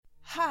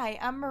Hi,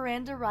 I'm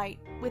Miranda Wright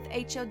with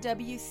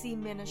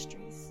HOWC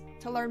Ministries.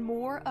 To learn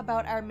more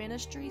about our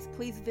ministries,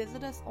 please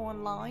visit us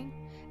online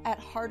at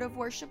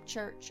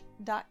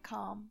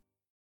heartofworshipchurch.com.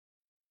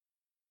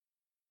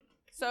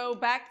 So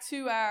back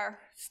to our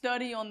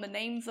study on the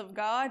names of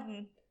God.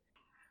 And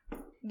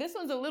this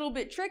one's a little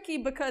bit tricky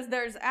because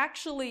there's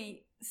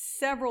actually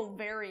several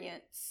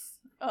variants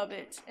of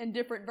it and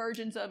different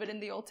versions of it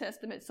in the Old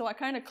Testament. So I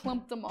kind of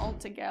clumped them all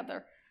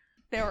together.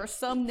 There are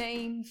some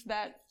names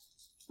that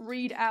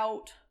read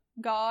out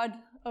God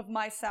of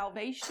my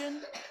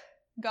salvation,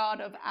 God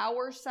of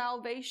our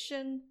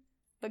salvation,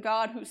 the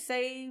God who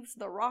saves,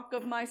 the rock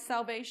of my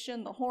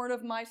salvation, the horn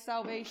of my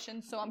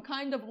salvation. So I'm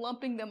kind of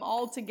lumping them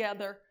all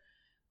together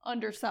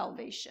under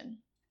salvation.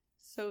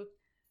 So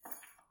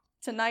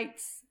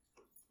tonight's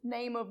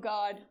name of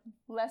God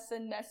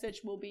lesson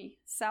message will be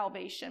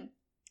salvation.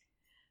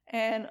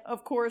 And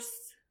of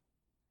course,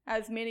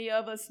 as many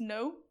of us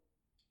know,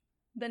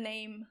 the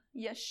name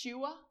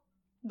Yeshua,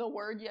 the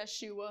word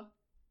Yeshua,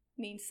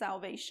 means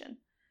salvation.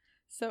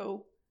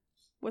 So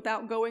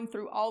without going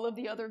through all of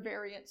the other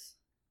variants,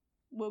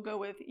 we'll go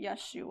with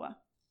Yeshua.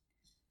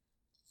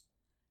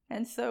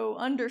 And so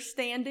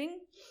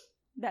understanding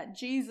that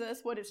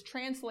Jesus, what is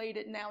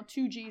translated now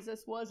to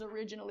Jesus, was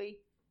originally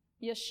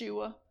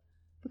Yeshua,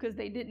 because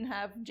they didn't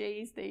have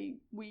J's.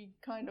 We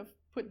kind of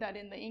put that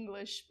in the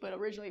English, but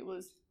originally it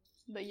was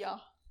the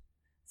Yah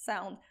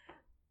sound.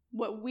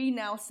 What we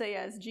now say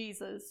as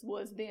Jesus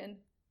was then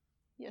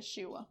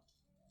Yeshua.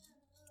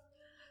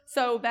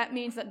 So that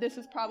means that this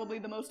is probably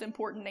the most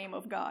important name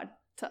of God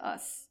to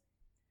us,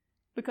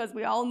 because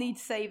we all need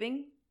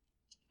saving.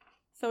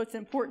 So it's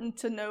important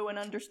to know and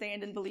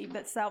understand and believe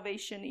that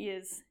salvation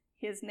is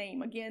His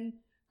name.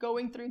 Again,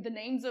 going through the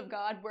names of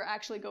God, we're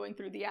actually going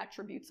through the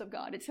attributes of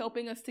God. It's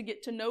helping us to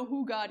get to know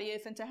who God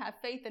is and to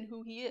have faith in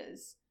who He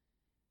is.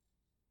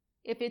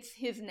 If it's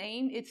His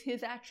name, it's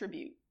His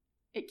attribute.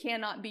 It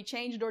cannot be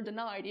changed or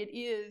denied. It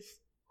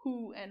is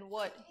who and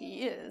what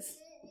He is.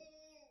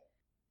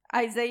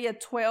 Isaiah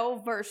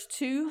 12 verse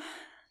 2.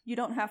 You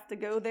don't have to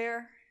go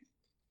there.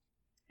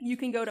 You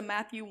can go to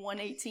Matthew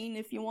 1:18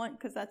 if you want,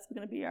 because that's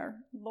going to be our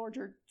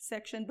larger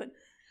section. But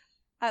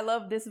I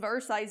love this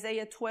verse.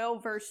 Isaiah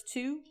 12 verse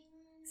 2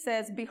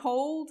 says,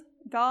 "Behold,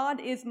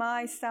 God is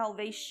my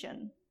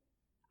salvation.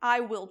 I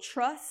will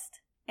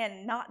trust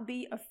and not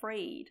be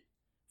afraid.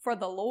 For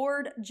the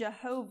Lord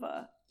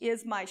Jehovah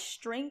is my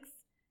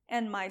strength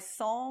and my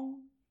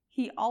song.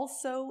 He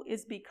also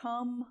is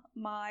become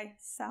my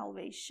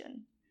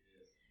salvation."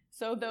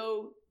 So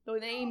though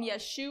the name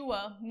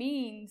Yeshua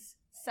means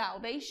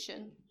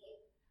salvation,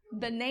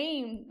 the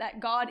name that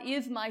God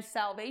is my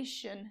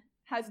salvation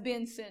has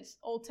been since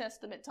Old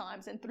Testament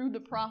times, and through the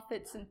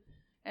prophets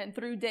and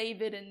through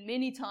David, and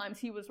many times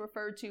he was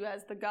referred to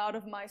as the God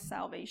of my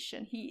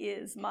salvation. He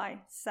is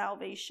my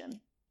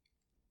salvation.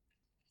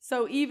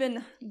 So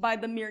even by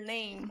the mere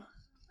name,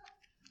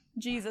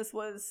 Jesus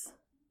was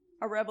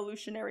a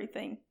revolutionary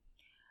thing.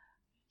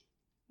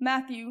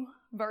 Matthew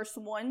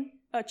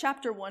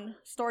chapter 1,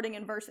 starting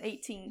in verse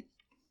 18,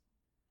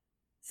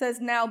 says,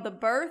 "Now the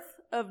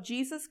birth of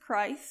Jesus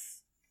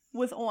Christ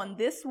was on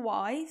this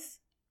wise,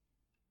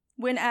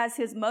 when as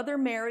his mother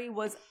Mary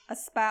was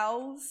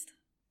espoused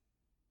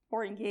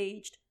or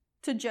engaged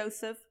to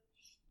Joseph,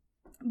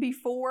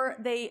 before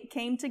they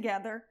came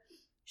together,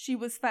 she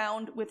was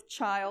found with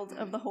child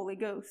of the Holy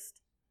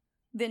Ghost.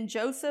 Then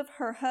Joseph,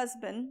 her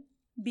husband,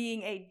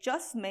 being a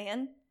just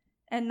man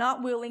and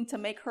not willing to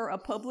make her a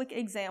public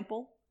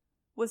example,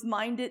 was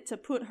minded to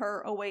put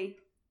her away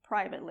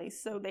privately."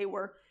 So they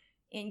were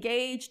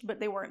engaged, but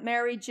they weren't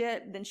married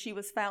yet. Then she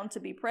was found to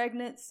be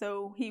pregnant.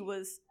 So he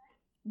was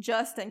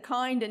just and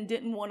kind and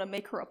didn't want to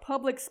make her a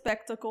public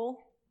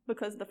spectacle,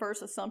 because the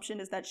first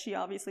assumption is that she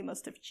obviously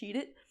must have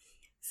cheated.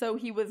 So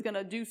he was going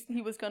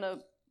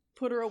to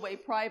put her away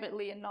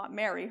privately and not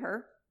marry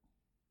her.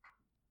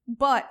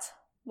 But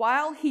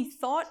while he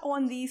thought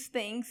on these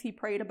things, he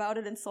prayed about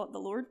it and sought the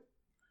Lord.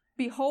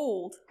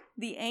 Behold,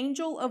 the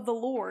angel of the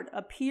Lord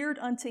appeared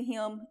unto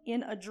him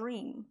in a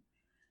dream,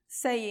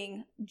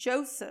 saying,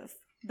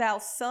 "Joseph, thou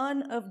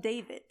son of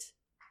David,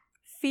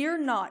 fear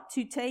not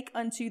to take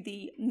unto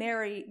thee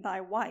Mary thy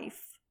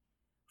wife,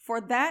 for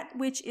that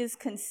which is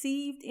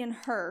conceived in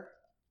her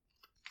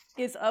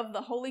is of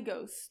the Holy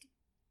Ghost.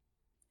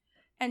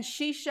 And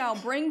she shall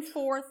bring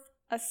forth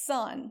a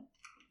son,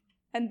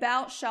 and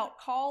thou shalt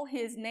call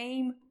his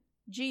name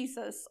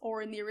Jesus,"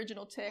 or in the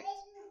original text,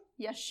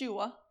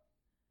 Yeshua,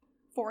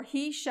 "for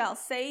he shall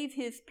save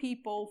his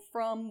people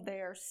from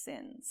their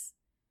sins."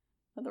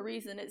 Now, the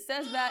reason it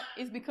says that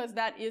is because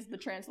that is the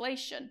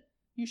translation.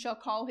 You shall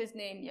call his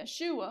name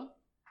Yeshua,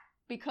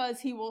 because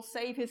he will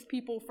save his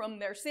people from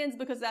their sins,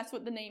 because that's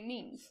what the name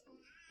means.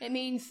 It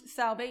means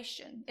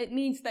salvation. It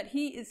means that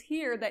he is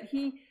here, that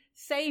he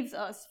saves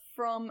us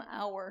from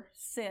our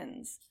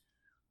sins.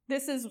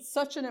 This is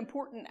such an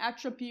important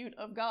attribute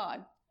of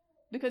God,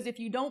 because if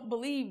you don't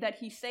believe that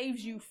he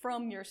saves you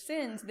from your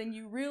sins, then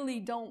you really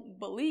don't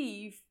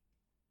believe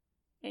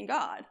in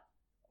God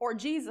or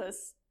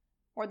Jesus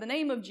or the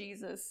name of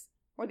Jesus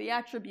or the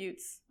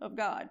attributes of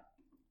God.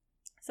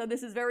 So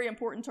this is very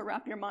important to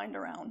wrap your mind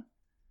around.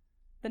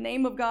 The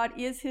name of God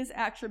is his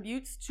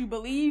attributes. To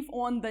believe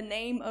on the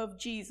name of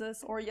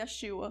Jesus or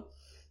Yeshua,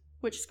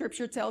 which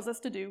scripture tells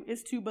us to do,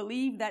 is to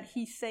believe that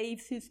he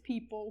saves his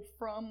people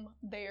from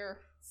their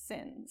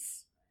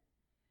sins.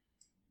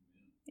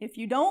 If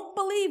you don't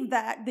believe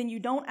that, then you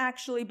don't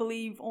actually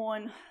believe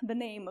on the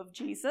name of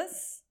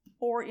Jesus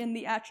or in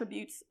the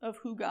attributes of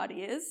who God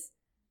is.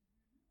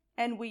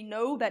 And we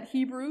know that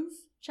Hebrews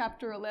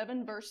chapter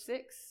 11 verse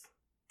 6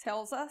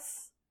 tells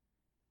us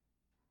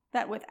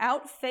that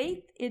without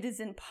faith it is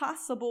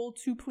impossible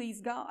to please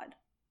God.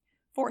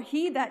 For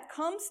he that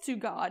comes to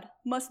God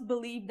must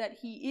believe that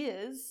he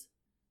is,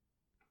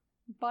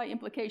 by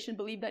implication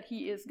believe that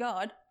he is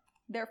God,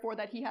 therefore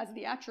that he has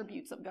the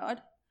attributes of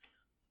God,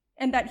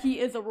 and that he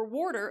is a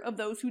rewarder of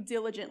those who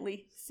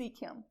diligently seek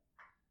him.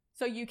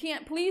 So you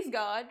can't please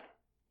God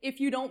if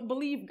you don't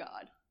believe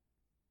God.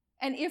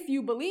 And if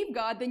you believe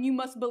God, then you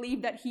must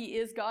believe that he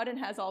is God and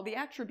has all the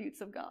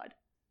attributes of God.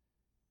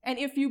 And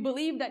if you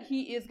believe that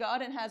he is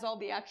God and has all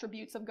the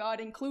attributes of God,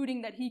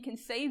 including that he can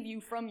save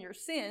you from your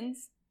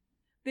sins,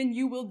 then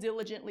you will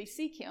diligently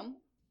seek him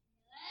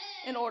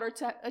in order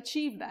to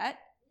achieve that.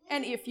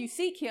 And if you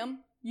seek him,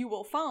 you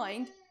will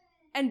find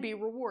and be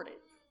rewarded.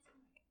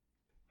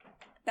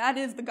 That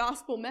is the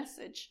gospel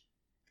message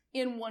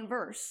in one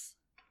verse.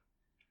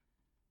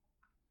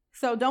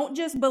 So don't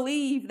just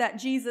believe that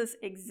Jesus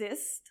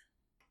exists,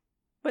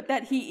 but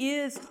that he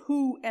is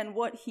who and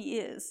what he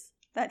is,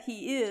 that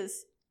he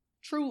is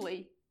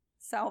truly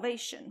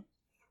salvation.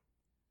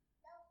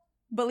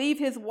 Believe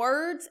his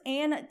words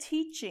and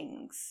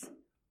teachings,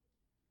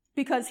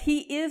 because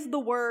he is the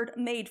Word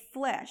made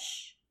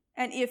flesh.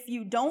 And if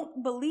you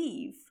don't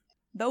believe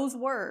those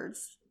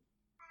words,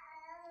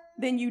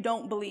 then you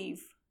don't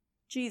believe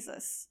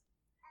Jesus.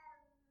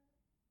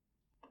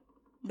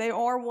 They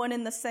are one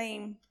and the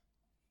same.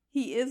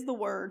 He is the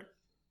Word,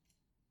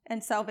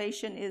 and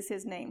salvation is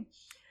his name.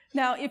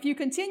 Now, if you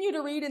continue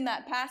to read in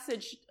that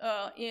passage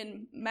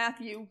in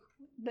Matthew,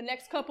 the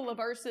next couple of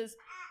verses,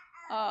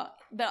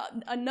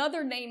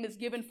 another name is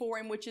given for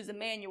him, which is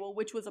Emmanuel,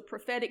 which was a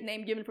prophetic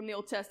name given from the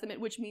Old Testament,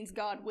 which means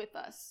God with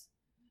us.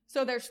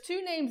 So there's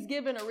two names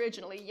given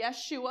originally,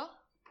 Yeshua,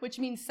 which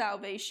means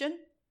salvation,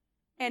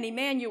 and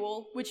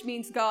Emmanuel, which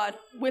means God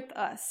with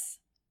us.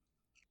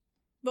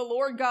 The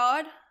Lord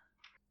God,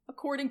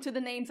 according to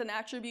the names and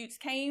attributes,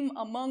 came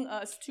among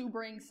us to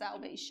bring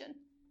salvation.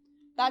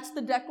 That's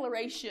the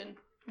declaration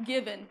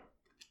given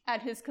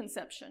at his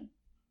conception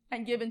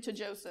and given to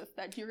Joseph,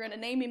 that you're going to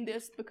name him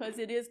this because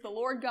it is the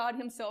Lord God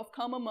himself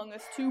come among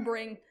us to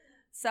bring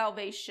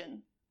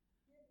salvation.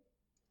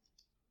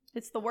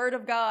 It's the Word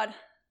of God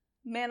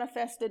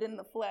manifested in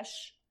the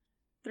flesh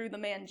through the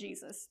man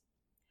Jesus.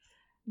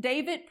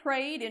 David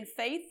prayed in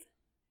faith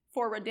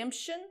for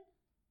redemption,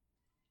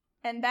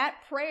 and that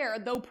prayer,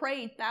 though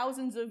prayed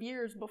thousands of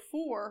years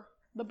before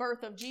the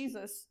birth of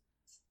Jesus,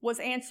 was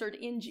answered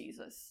in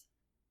Jesus.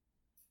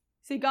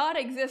 See, God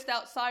exists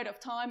outside of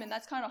time, and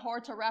that's kind of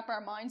hard to wrap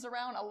our minds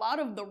around. A lot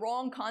of the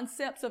wrong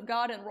concepts of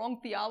God and wrong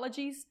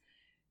theologies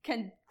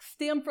can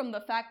stem from the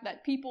fact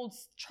that people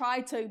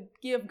try to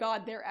give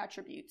God their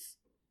attributes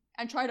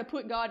and try to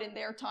put God in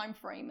their time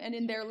frame and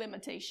in their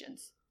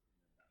limitations.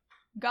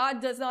 God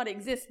does not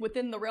exist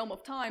within the realm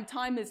of time.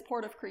 Time is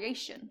part of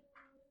creation.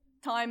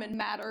 Time and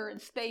matter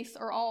and space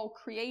are all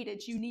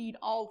created. You need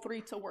all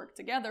three to work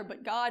together,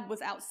 but God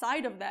was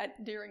outside of that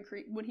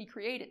when he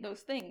created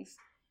those things.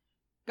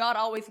 God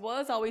always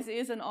was, always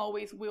is, and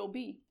always will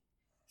be.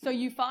 So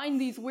you find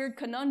these weird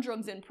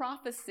conundrums in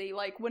prophecy,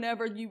 like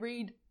whenever you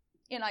read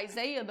in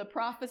Isaiah the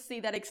prophecy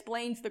that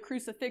explains the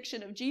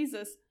crucifixion of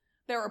Jesus,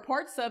 there are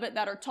parts of it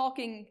that are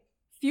talking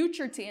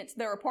future tense.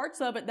 There are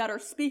parts of it that are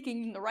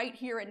speaking in the right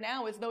here and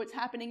now as though it's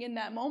happening in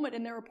that moment,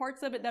 and there are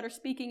parts of it that are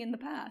speaking in the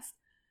past.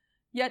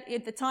 Yet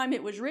at the time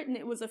it was written,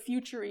 it was a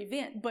future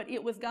event, but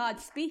it was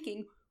God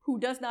speaking, who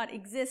does not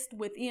exist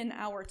within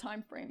our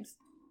time frames.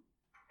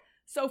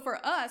 So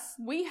for us,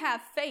 we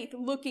have faith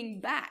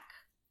looking back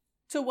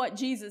to what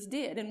Jesus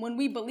did. And when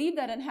we believe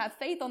that and have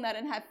faith on that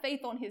and have faith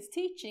on his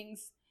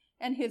teachings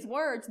and his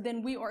words,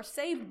 then we are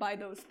saved by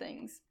those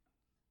things.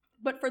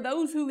 But for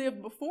those who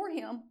lived before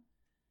him,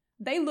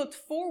 they looked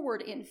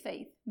forward in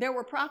faith. There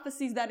were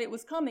prophecies that it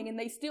was coming, and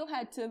they still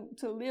had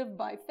to live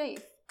by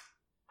faith.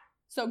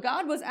 So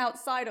God was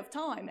outside of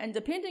time, and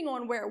depending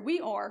on where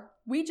we are,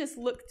 we just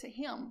look to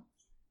him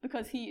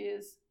because he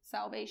is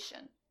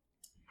salvation.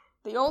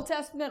 The Old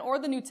Testament or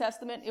the New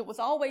Testament, it was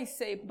always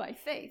saved by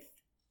faith.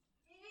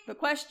 The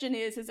question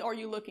is are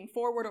you looking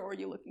forward or are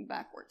you looking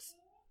backwards?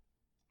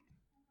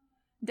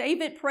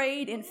 David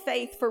prayed in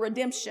faith for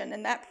redemption,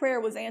 and that prayer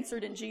was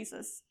answered in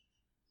Jesus.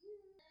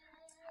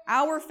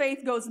 Our faith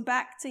goes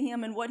back to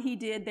him and what he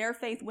did. Their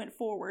faith went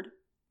forward.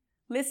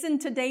 Listen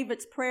to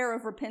David's prayer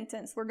of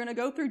repentance. We're going to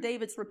go through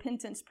David's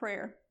repentance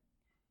prayer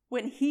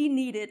when he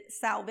needed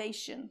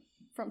salvation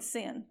from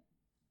sin.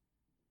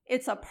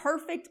 It's a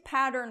perfect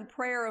pattern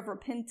prayer of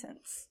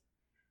repentance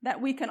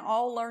that we can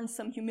all learn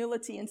some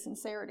humility and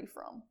sincerity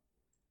from.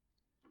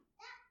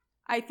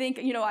 I think,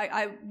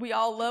 we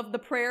all love the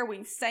prayer.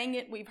 We've sang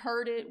it, we've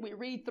heard it, we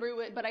read through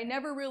it, but I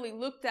never really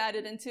looked at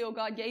it until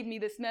God gave me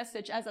this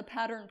message as a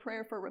pattern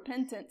prayer for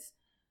repentance.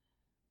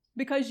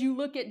 Because you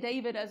look at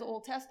David as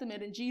Old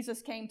Testament and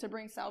Jesus came to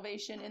bring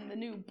salvation in the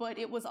New, but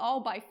it was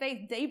all by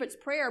faith. David's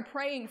prayer,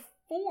 praying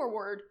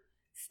forward,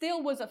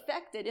 still was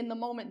affected in the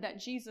moment that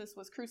Jesus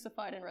was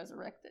crucified and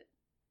resurrected.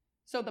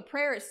 So the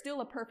prayer is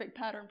still a perfect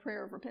pattern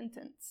prayer of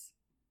repentance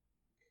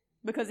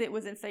because it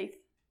was in faith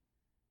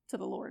to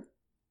the Lord.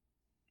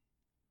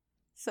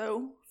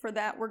 So for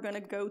that, we're going to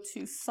go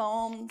to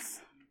Psalms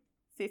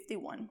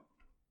 51.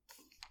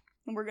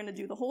 And we're going to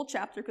do the whole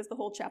chapter because the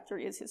whole chapter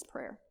is his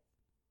prayer.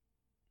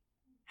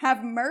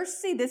 Have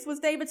mercy. This was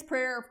David's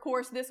prayer. Of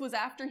course, this was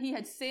after he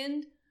had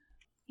sinned.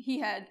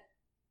 He had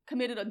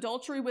committed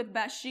adultery with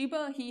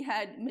Bathsheba. He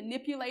had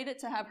manipulated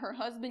to have her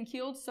husband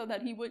killed so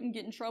that he wouldn't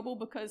get in trouble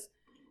because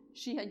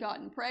she had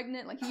gotten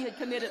pregnant. Like, he had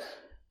committed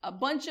a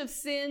bunch of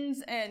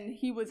sins and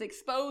he was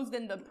exposed,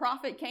 and the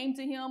prophet came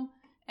to him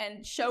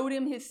and showed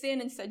him his sin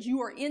and said,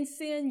 you are in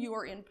sin, you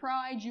are in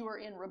pride, you are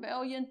in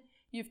rebellion,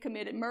 you've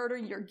committed murder,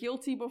 you're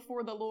guilty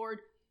before the Lord,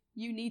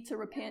 you need to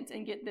repent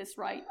and get this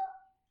right.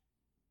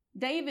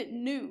 David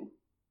knew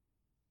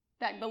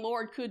that the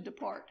Lord could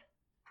depart.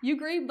 You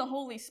grieve the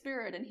Holy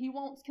Spirit and he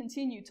won't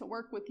continue to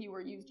work with you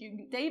or use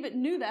you. David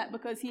knew that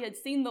because he had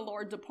seen the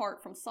Lord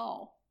depart from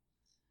Saul.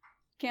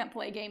 Can't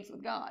play games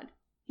with God.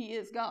 He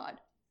is God.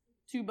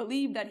 To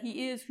believe that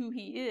he is who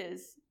he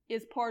is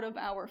part of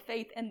our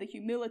faith and the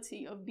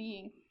humility of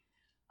being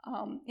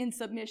in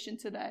submission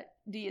to that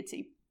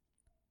deity.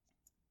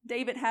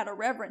 David had a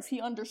reverence.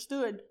 He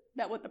understood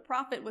that what the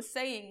prophet was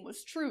saying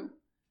was true.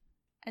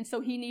 And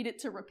so he needed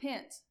to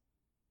repent,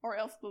 or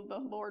else the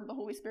Lord, the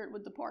Holy Spirit,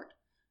 would depart.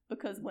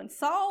 Because when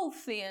Saul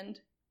sinned,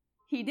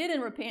 he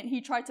didn't repent.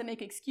 He tried to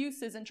make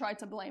excuses and tried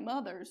to blame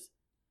others,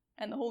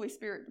 and the Holy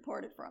Spirit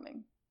departed from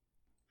him.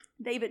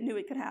 David knew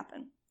it could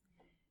happen.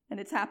 And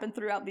it's happened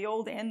throughout the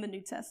Old and the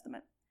New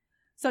Testament.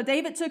 So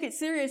David took it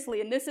seriously,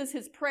 and this is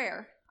his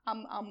prayer.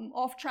 I'm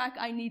off track.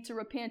 I need to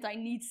repent. I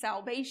need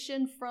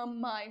salvation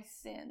from my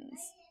sins.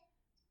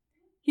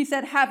 He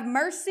said, have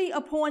mercy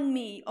upon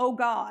me, O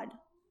God,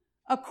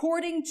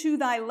 according to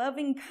thy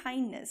loving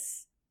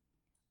kindness,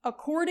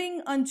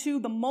 according unto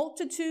the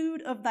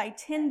multitude of thy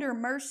tender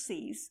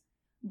mercies,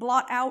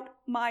 blot out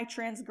my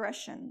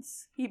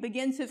transgressions. He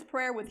begins his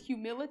prayer with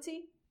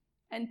humility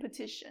and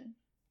petition.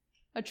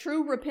 A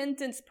true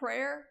repentance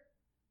prayer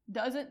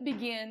doesn't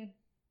begin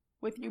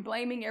with you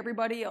blaming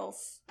everybody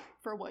else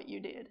for what you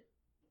did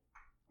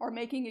or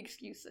making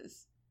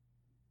excuses.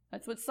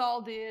 That's what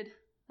Saul did.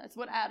 That's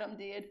what Adam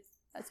did.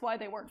 That's why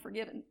they weren't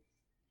forgiven.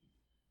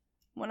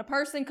 When a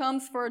person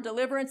comes for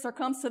deliverance or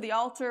comes to the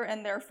altar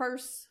and their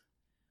first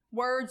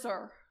words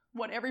are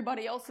what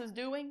everybody else is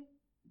doing,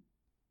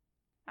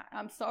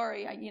 I'm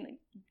sorry,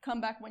 come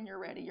back when you're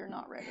ready. You're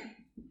not ready.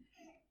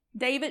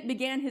 David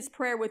began his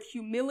prayer with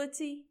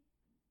humility,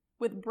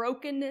 with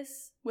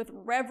brokenness, with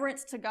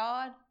reverence to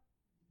God,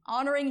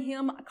 honoring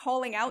him,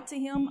 calling out to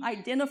him,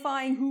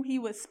 identifying who he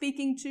was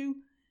speaking to,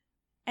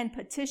 and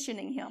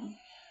petitioning him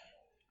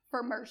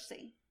for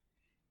mercy.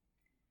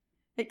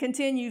 It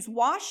continues,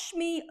 wash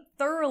me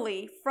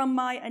thoroughly from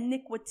my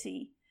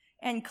iniquity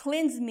and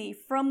cleanse me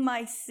from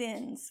my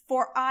sins,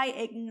 for I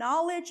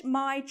acknowledge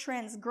my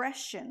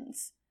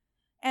transgressions,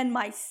 and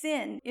my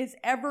sin is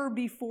ever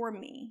before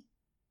me.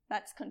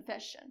 That's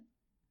confession.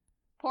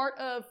 Part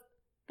of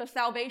the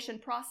salvation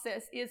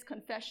process is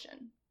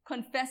confession.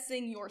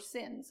 Confessing your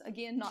sins.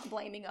 Again, not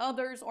blaming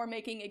others or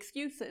making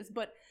excuses,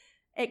 but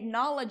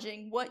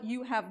acknowledging what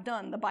you have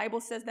done. The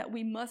Bible says that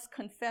we must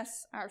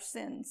confess our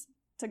sins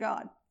to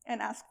God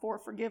and ask for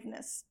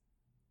forgiveness.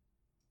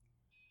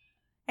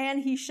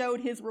 And he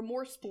showed his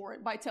remorse for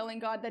it by telling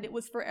God that it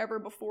was forever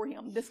before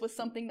him. This was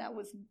something that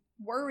was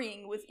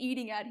worrying, was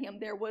eating at him.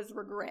 There was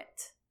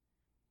regret.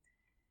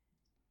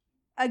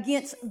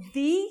 Against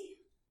thee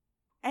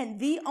and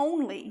thee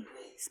only,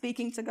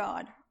 speaking to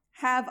God,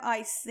 have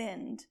I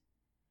sinned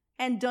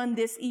and done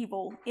this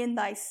evil in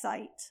thy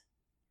sight,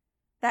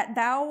 that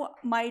thou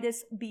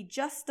mightest be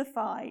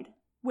justified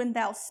when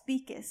thou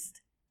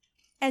speakest,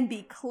 and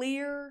be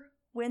clear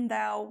when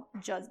thou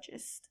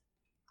judgest.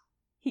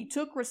 He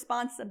took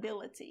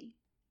responsibility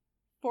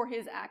for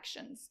his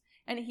actions,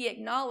 and he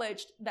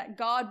acknowledged that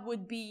God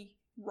would be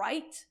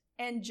right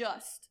and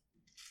just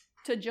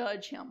to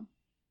judge him,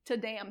 to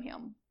damn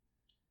him.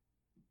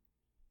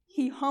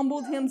 He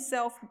humbled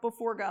himself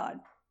before God.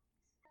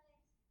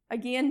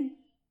 Again,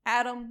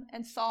 Adam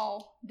and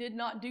Saul did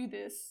not do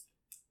this.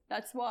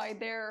 That's why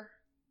their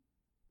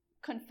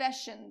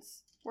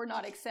confessions were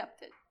not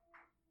accepted.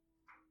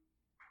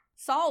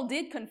 Saul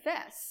did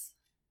confess.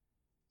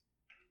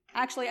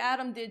 Actually,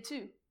 Adam did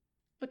too.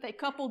 But they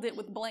coupled it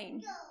with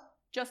blame,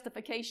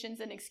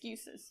 justifications, and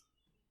excuses.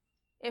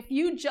 If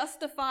you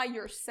justify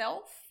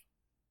yourself,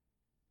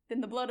 then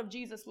the blood of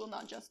Jesus will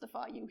not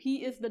justify you.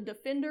 He is the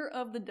defender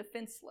of the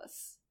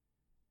defenseless.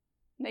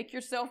 Make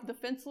yourself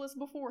defenseless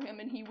before him,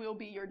 and he will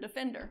be your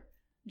defender.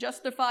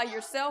 justify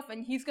yourself,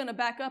 and he's going to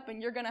back up,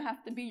 and you're going to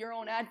have to be your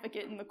own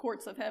advocate in the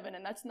courts of heaven.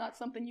 And that's not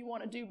something you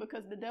want to do,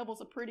 because the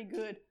devil's a pretty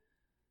good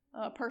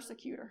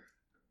prosecutor,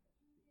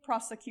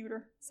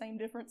 same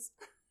difference.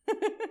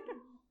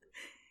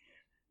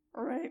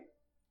 All right.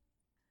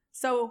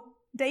 So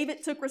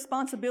David took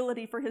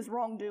responsibility for his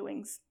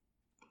wrongdoings.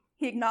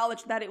 He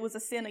acknowledged that it was a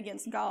sin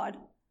against God,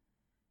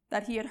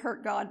 that he had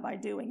hurt God by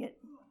doing it.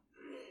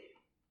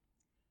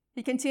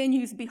 He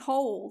continues,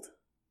 "Behold,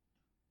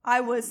 I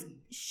was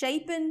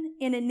shapen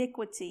in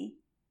iniquity,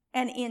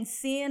 and in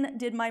sin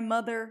did my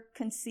mother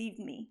conceive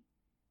me."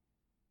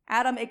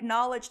 Adam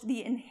acknowledged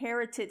the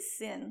inherited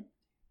sin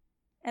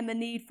and the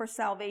need for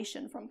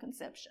salvation from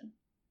conception.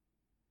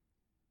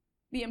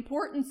 The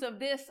importance of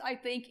this, I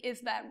think,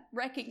 is that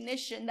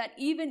recognition that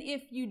even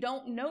if you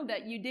don't know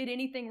that you did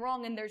anything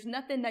wrong and there's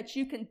nothing that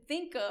you can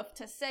think of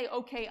to say,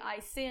 okay, I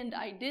sinned,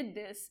 I did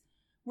this,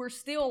 we're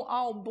still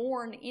all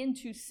born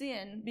into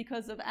sin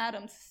because of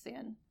Adam's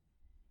sin.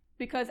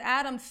 Because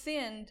Adam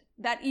sinned,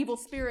 that evil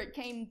spirit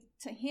came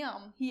to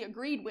him, he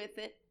agreed with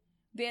it,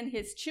 then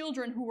his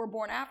children who were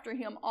born after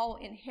him all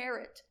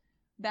inherit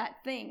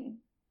that thing.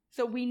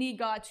 So we need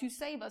God to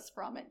save us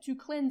from it, to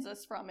cleanse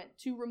us from it,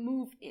 to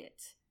remove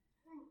it.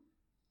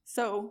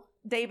 So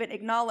David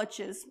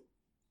acknowledges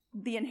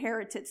the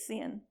inherited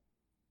sin.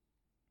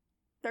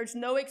 There's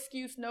no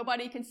excuse.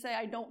 Nobody can say,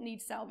 I don't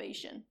need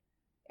salvation.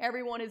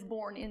 Everyone is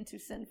born into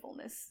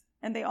sinfulness,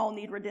 and they all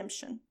need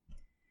redemption.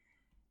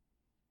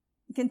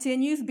 It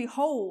continues,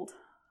 "Behold,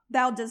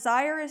 thou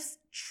desirest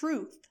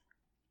truth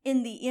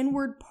in the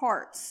inward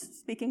parts."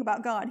 Speaking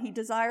about God, he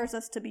desires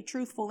us to be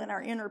truthful in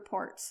our inner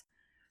parts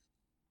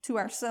to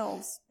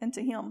ourselves and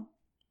to him.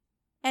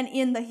 "And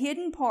in the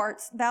hidden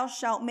parts thou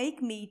shalt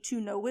make me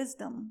to know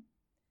wisdom."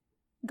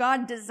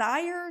 God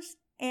desires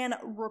and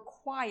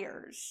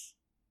requires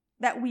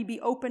that we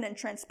be open and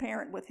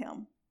transparent with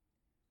him,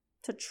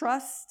 to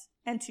trust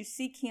and to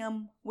seek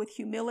him with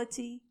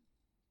humility,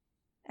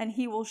 and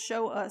he will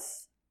show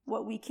us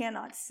what we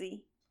cannot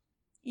see,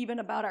 even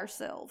about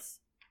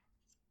ourselves.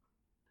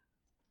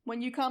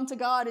 When you come to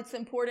God, it's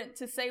important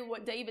to say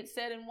what David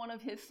said in one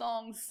of his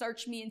songs,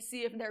 "Search me and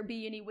see if there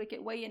be any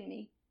wicked way in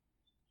me."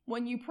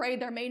 When you pray,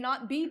 there may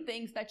not be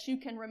things that you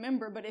can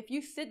remember, but if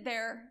you sit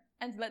there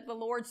and let the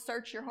Lord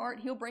search your heart,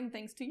 he'll bring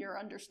things to your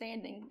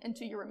understanding and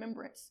to your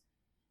remembrance.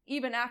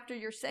 Even after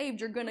you're saved,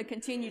 you're going to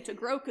continue to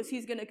grow because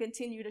he's going to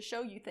continue to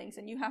show you things,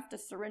 and you have to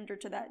surrender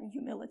to that in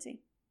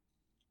humility.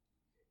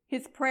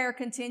 His prayer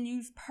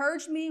continues,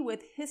 "Purge me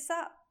with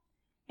hyssop,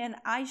 and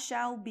I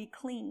shall be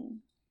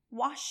clean.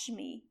 Wash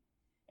me,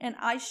 and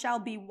I shall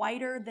be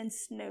whiter than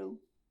snow.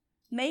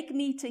 Make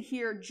me to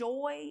hear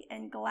joy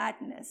and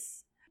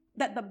gladness,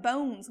 that the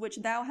bones which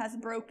thou hast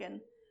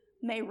broken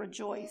may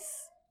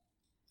rejoice."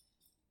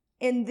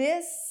 In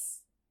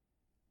this,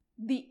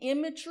 the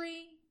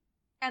imagery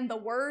and the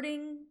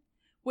wording,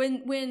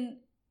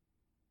 when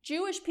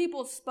Jewish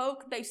people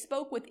spoke, they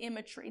spoke with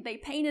imagery. They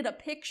painted a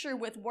picture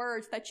with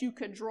words that you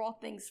could draw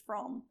things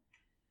from.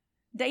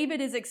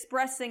 David is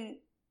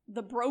expressing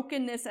the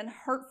brokenness and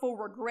hurtful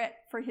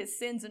regret for his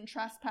sins and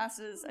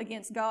trespasses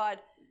against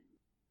God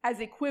as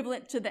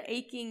equivalent to the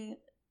aching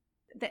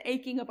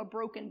of a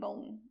broken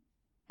bone,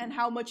 and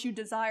how much you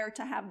desire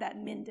to have that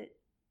mended.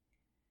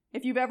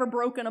 If you've ever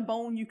broken a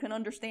bone, you can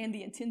understand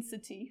the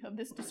intensity of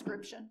this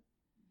description.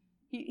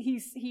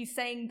 He's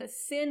saying the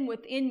sin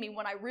within me,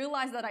 when I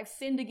realize that I've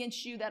sinned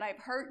against you, that I've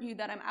hurt you,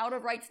 that I'm out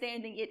of right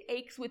standing, it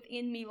aches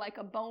within me like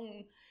a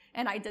bone,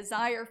 and I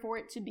desire for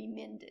it to be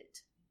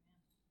mended.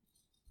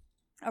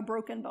 A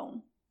broken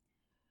bone.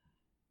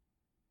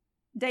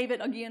 David,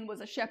 again,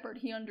 was a shepherd.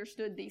 He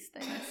understood these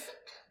things.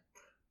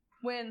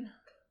 When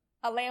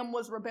a lamb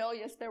was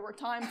rebellious, there were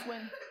times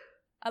when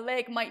a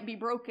leg might be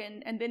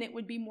broken, and then it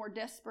would be more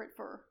desperate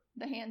for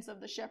the hands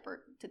of the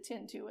shepherd to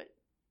tend to it.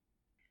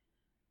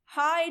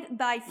 "Hide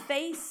thy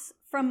face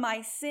from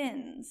my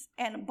sins,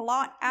 and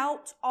blot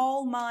out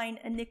all mine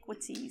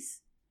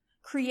iniquities.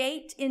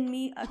 Create in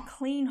me a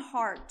clean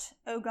heart,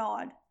 O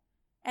God,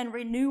 and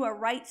renew a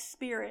right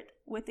spirit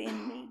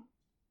within me."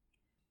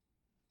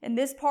 In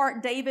this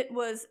part, David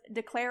was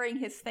declaring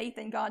his faith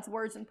in God's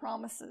words and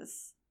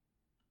promises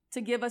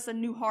to give us a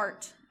new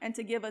heart and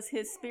to give us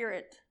his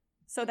spirit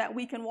so that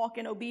we can walk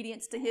in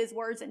obedience to his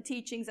words and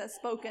teachings as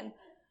spoken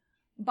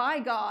by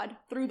God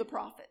through the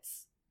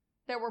prophets.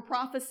 There were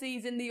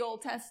prophecies in the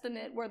Old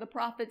Testament where the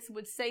prophets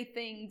would say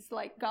things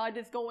like God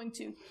is going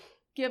to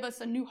give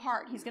us a new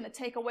heart. He's going to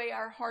take away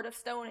our heart of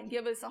stone and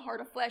give us a heart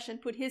of flesh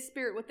and put his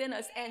spirit within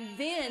us. And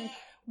then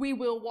we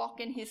will walk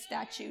in his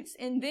statutes.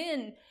 And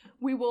then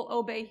we will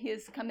obey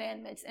his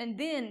commandments. And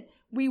then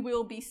we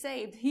will be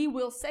saved. He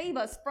will save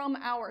us from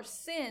our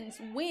sins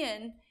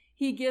when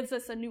he gives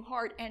us a new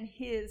heart and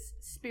his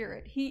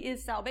spirit. He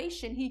is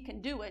salvation. He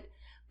can do it.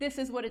 This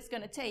is what it's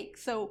going to take.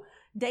 So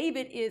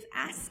David is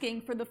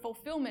asking for the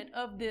fulfillment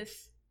of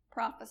this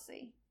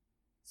prophecy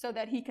so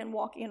that he can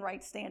walk in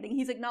right standing.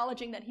 He's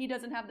acknowledging that he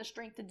doesn't have the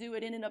strength to do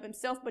it in and of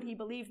himself, but he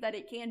believes that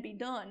it can be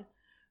done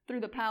through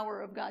the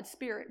power of God's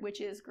Spirit,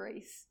 which is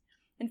grace.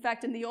 In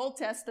fact, in the Old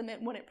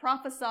Testament, when it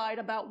prophesied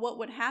about what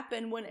would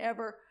happen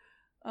whenever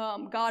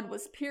God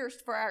was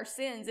pierced for our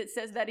sins, it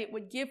says that it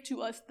would give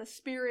to us the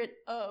spirit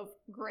of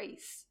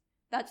grace.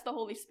 That's the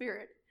Holy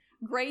Spirit.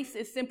 Grace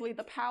is simply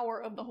the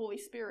power of the Holy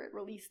Spirit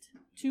released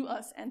to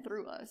us and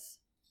through us.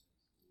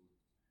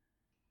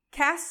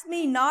 Cast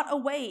me not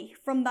away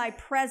from thy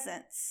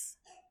presence,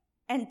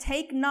 and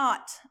take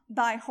not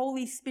thy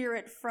Holy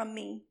Spirit from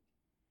me.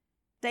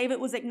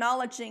 David was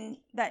acknowledging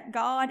that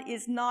God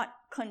is not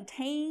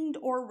contained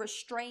or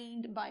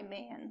restrained by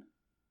man,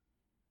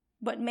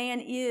 but man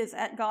is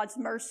at God's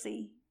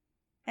mercy,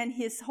 and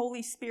his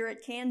Holy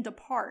Spirit can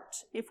depart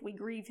if we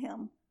grieve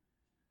him,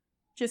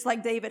 just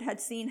like David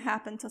had seen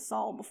happen to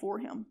Saul before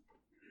him.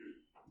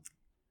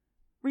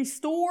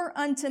 Restore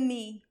unto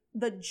me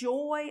the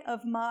joy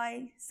of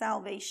my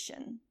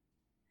salvation,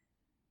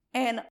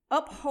 and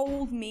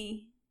uphold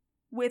me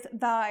with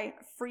thy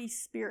free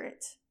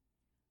spirit.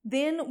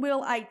 Then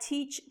will I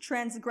teach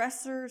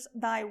transgressors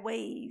thy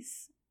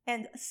ways,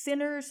 and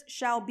sinners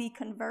shall be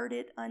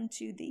converted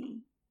unto thee.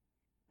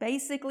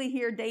 Basically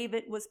here,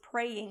 David was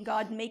praying,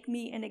 God, make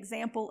me an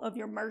example of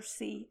your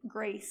mercy,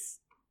 grace,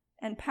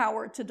 and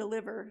power to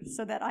deliver,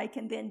 so that I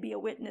can then be a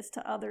witness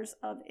to others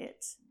of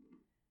it.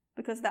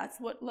 Because that's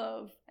what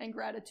love and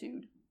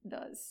gratitude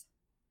does.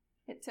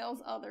 It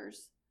tells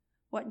others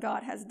what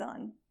God has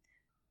done.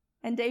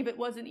 And David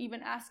wasn't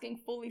even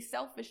asking fully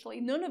selfishly.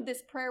 None of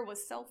this prayer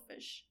was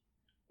selfish.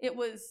 It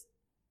was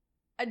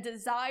a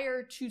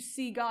desire to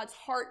see God's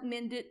heart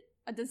mended,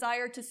 a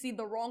desire to see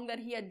the wrong that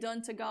he had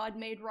done to God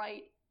made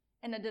right,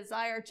 and a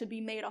desire to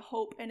be made a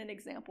hope and an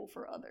example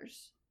for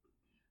others.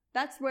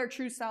 That's where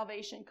true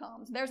salvation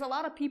comes. There's a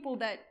lot of people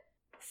that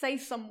say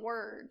some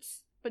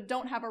words, but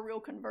don't have a real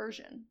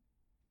conversion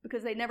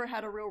because they never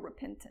had a real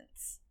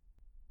repentance.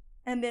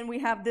 And then we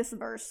have this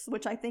verse,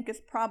 which I think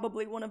is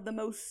probably one of the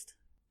most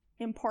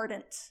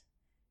important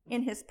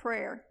in his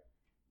prayer.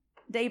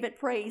 David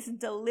prays,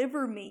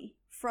 deliver me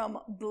from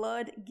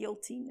blood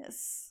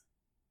guiltiness,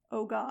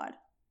 O God,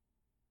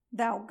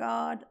 thou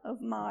God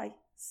of my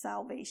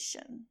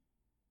salvation.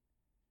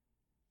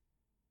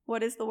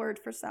 What is the word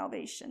for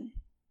salvation?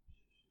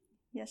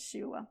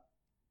 Yeshua.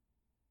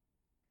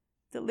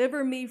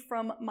 Deliver me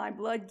from my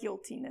blood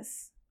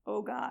guiltiness,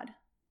 O God,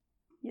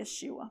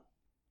 Yeshua.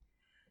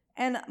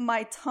 And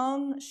my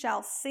tongue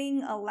shall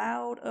sing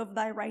aloud of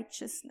thy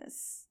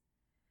righteousness.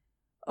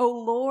 O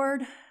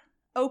Lord,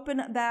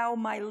 open thou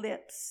my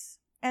lips,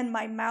 and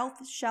my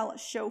mouth shall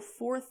show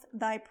forth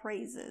thy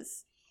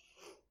praises.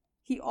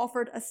 He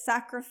offered a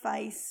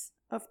sacrifice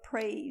of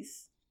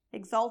praise,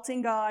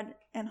 exalting God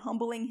and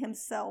humbling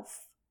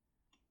himself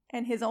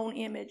and his own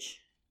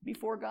image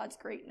before God's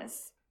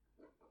greatness.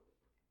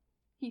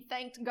 He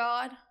thanked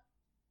God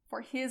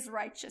for his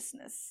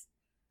righteousness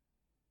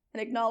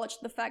and acknowledged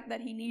the fact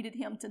that he needed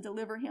him to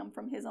deliver him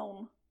from his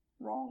own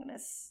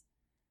wrongness.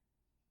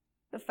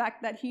 The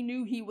fact that he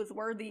knew he was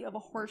worthy of a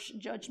harsh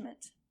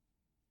judgment.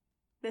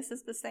 This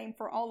is the same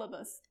for all of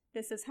us.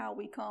 This is how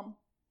we come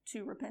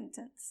to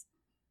repentance.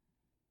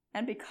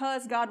 And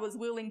because God was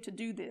willing to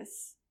do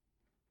this,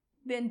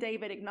 then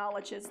David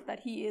acknowledges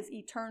that he is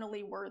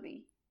eternally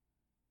worthy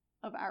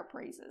of our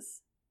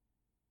praises.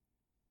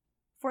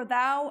 For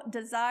thou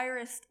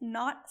desirest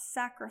not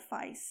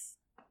sacrifice,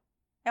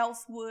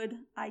 else would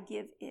I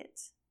give it.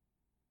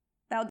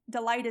 Thou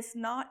delightest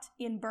not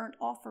in burnt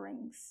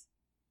offerings.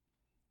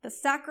 The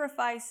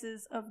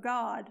sacrifices of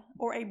God,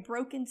 or a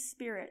broken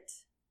spirit,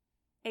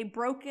 a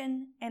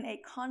broken and a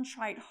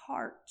contrite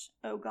heart,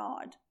 O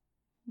God,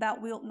 thou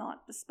wilt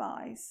not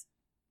despise.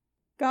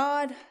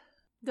 God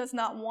does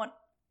not want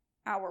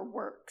our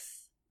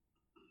works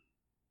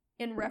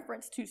in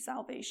reference to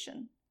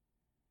salvation.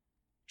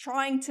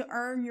 Trying to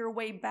earn your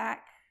way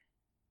back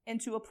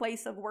into a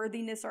place of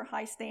worthiness or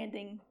high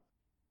standing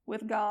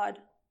with God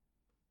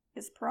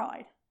is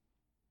pride.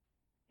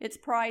 It's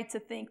pride to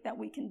think that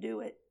we can do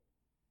it.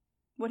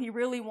 What he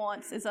really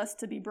wants is us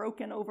to be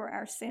broken over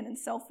our sin and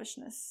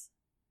selfishness,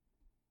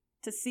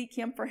 to seek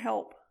him for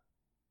help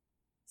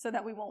so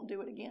that we won't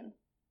do it again.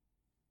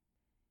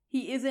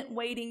 He isn't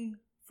waiting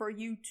for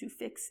you to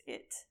fix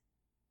it.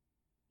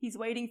 He's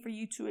waiting for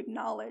you to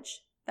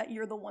acknowledge that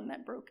you're the one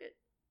that broke it,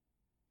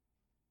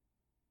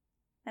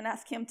 and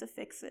ask him to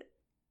fix it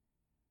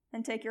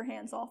and take your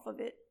hands off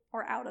of it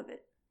or out of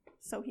it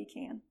so he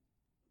can.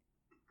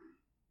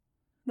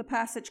 The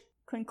passage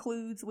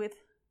concludes with,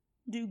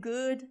 do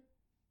good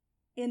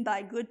in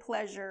thy good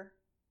pleasure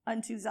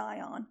unto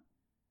Zion.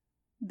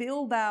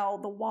 Build thou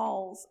the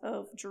walls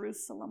of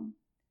Jerusalem.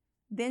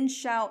 Then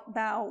shalt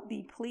thou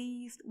be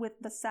pleased with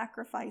the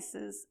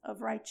sacrifices of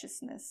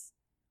righteousness,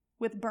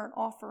 with burnt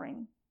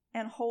offering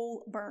and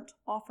whole burnt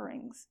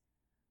offerings.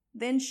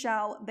 Then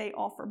shall they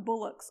offer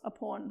bullocks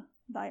upon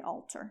thy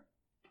altar.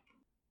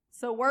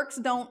 So works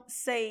don't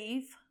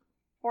save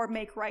or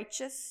make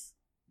righteous.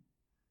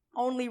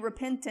 Only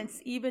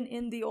repentance, even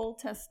in the Old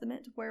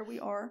Testament where we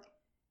are.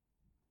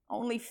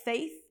 Only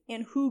faith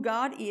in who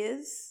God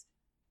is,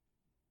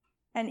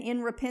 and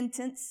in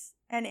repentance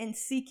and in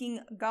seeking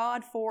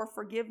God for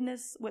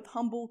forgiveness with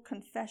humble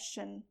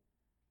confession,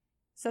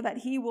 so that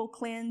he will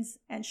cleanse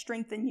and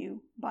strengthen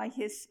you by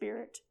his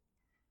Spirit.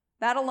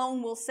 That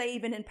alone will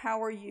save and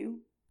empower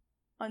you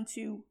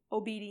unto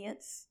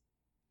obedience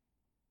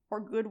or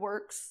good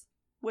works,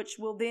 which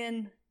will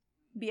then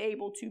be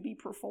able to be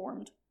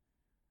performed.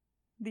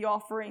 The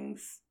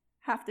offerings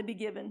have to be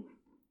given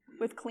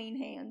with clean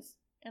hands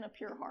and a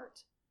pure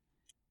heart.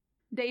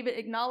 David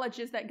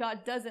acknowledges that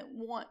God doesn't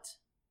want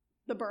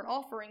the burnt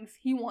offerings.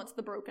 He wants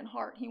the broken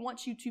heart. He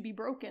wants you to be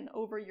broken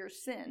over your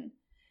sin.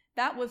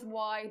 That was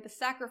why the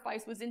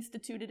sacrifice was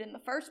instituted in the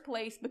first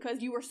place,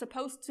 because you were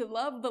supposed to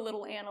love the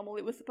little animal.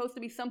 It was supposed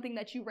to be something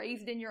that you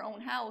raised in your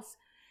own house.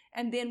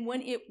 And then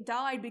when it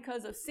died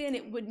because of sin,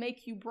 it would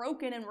make you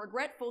broken and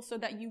regretful so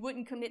that you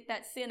wouldn't commit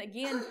that sin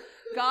again.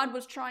 God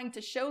was trying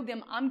to show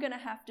them, I'm going to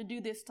have to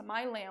do this to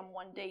my lamb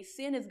one day.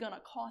 Sin is going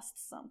to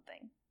cost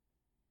something.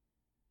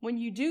 When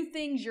you do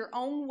things your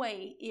own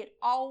way, it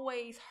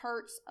always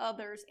hurts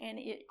others and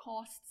it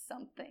costs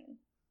something.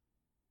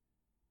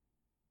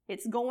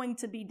 It's going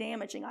to be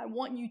damaging. I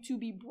want you to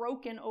be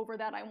broken over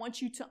that. I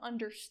want you to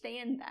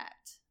understand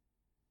that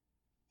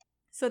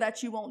so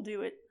that you won't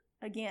do it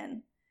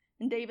again.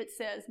 And David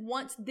says,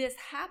 once this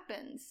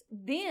happens,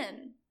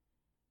 then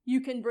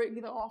you can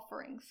bring the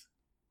offerings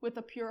with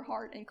a pure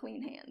heart and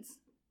clean hands.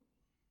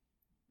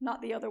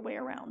 Not the other way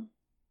around.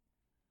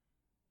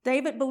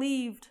 David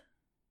believed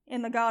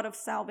in the God of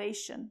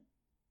salvation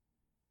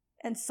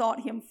and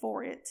sought him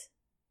for it,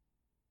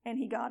 and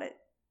he got it.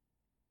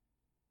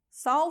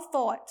 Saul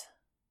thought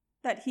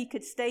that he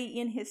could stay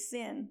in his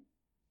sin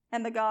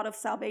and the God of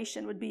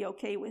salvation would be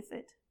okay with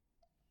it,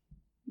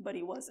 but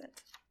he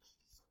wasn't.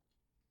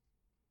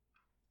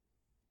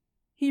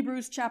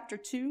 Hebrews chapter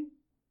 2,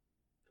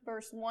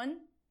 verse 1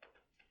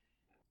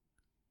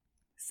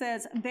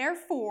 says,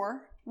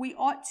 therefore, we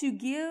ought to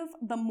give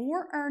the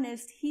more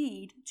earnest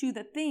heed to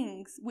the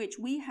things which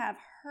we have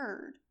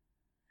heard,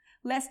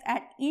 lest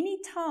at any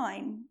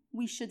time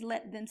we should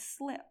let them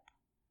slip.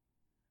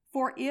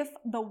 For if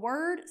the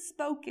word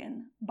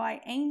spoken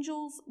by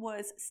angels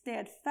was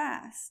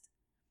steadfast,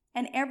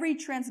 and every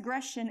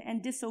transgression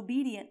and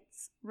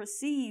disobedience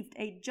received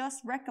a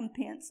just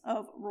recompense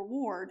of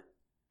reward,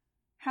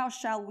 how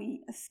shall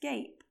we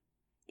escape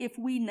if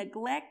we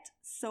neglect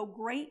so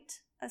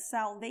great a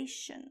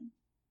salvation,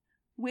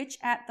 which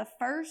at the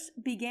first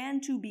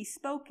began to be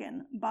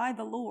spoken by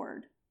the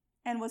Lord,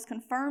 and was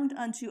confirmed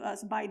unto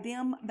us by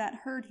them that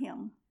heard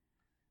him,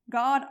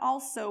 God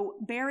also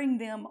bearing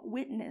them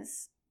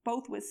witness,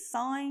 both with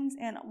signs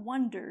and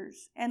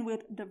wonders, and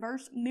with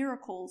diverse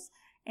miracles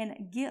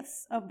and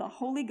gifts of the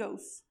Holy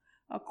Ghost,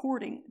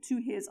 according to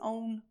his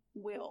own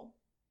will.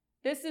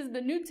 This is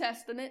the New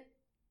Testament,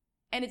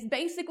 and it's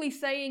basically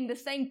saying the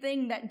same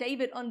thing that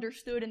David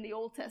understood in the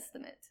Old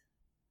Testament,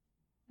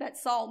 that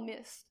Saul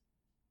missed.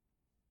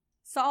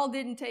 Saul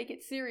didn't take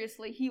it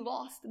seriously. He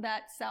lost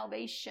that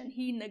salvation.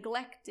 He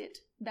neglected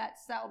that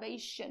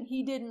salvation.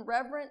 He didn't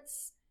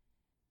reverence.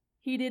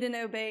 He didn't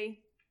obey.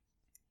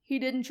 He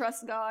didn't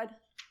trust God.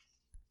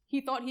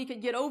 He thought he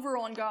could get over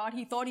on God.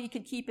 He thought he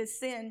could keep his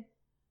sin,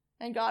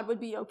 and God would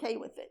be okay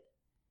with it.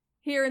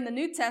 Here in the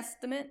New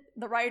Testament,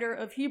 the writer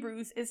of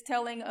Hebrews is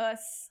telling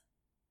us,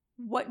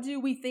 what do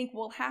we think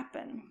will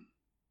happen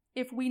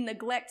if we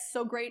neglect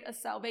so great a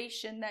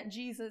salvation that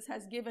Jesus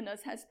has given us,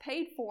 has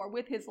paid for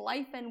with his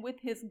life and with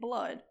his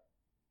blood,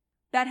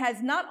 that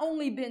has not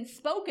only been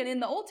spoken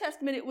in the Old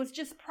Testament, it was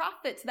just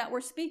prophets that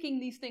were speaking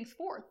these things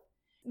forth.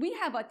 We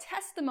have a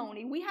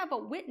testimony, we have a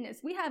witness,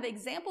 we have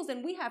examples,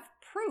 and we have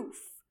proof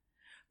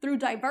through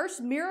diverse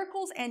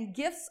miracles and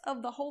gifts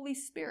of the Holy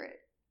Spirit.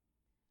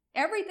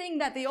 Everything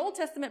that the Old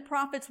Testament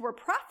prophets were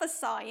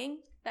prophesying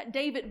that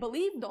David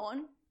believed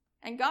on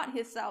and got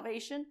his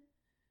salvation,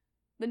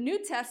 the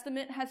New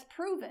Testament has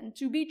proven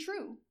to be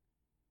true.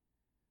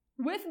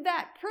 With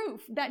that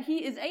proof that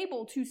he is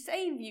able to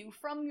save you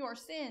from your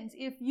sins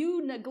if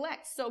you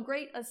neglect so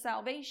great a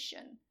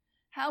salvation,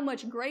 how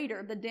much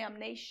greater the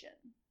damnation.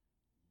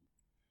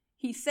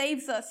 He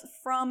saves us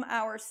from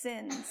our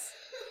sins,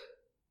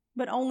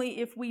 but only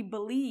if we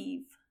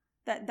believe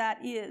that that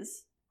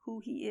is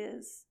who he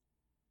is.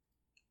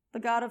 The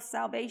God of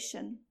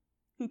salvation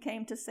who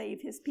came to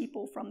save his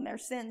people from their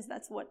sins.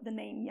 That's what the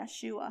name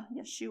Yeshua,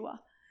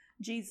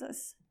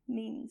 Jesus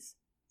means.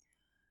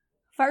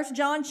 1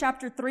 John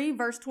chapter 3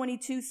 verse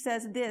 22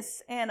 says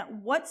this, and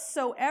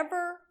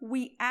whatsoever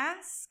we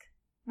ask,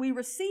 we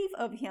receive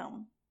of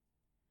him,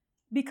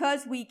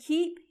 because we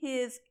keep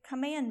his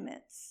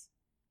commandments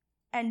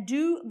and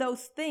do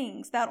those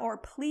things that are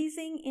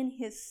pleasing in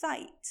his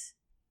sight.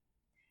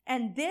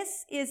 And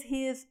this is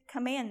his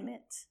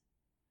commandment,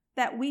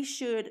 that we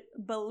should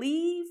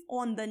believe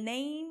on the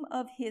name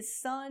of his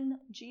Son,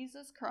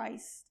 Jesus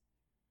Christ,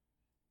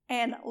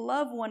 and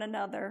love one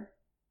another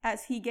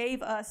as he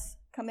gave us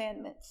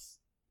commandments.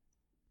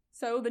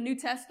 So the New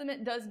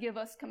Testament does give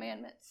us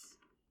commandments.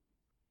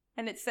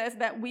 And it says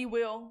that we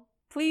will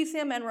please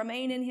him and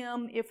remain in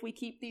him if we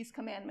keep these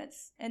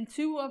commandments. And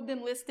two of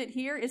them listed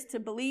here is to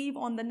believe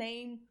on the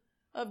name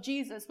of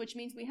Jesus, which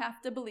means we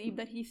have to believe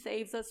that he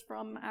saves us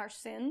from our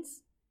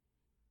sins,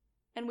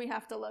 and we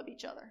have to love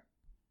each other.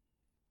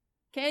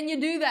 Can you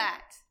do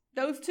that?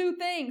 Those two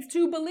things,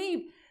 to believe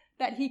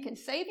that he can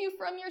save you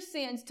from your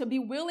sins, to be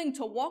willing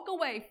to walk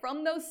away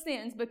from those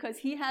sins because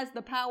he has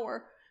the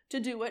power to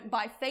do it.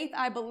 By faith,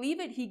 I believe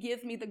it. He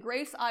gives me the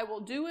grace. I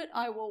will do it.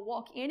 I will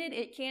walk in it.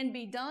 It can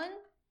be done.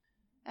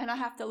 And I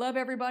have to love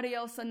everybody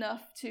else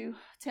enough to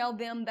tell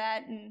them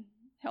that and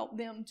help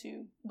them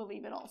to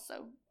believe it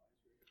also.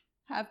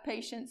 Have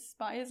patience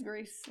by his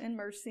grace and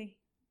mercy.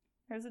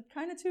 There's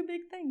kind of two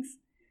big things.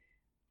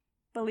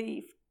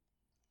 Believe.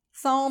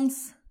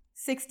 Psalms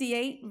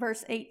 68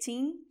 verse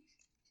 18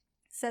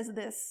 says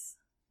this: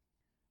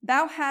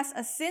 Thou hast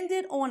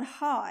ascended on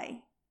high.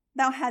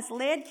 Thou hast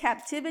led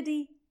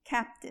captivity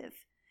captive.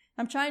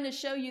 I'm trying to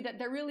show you that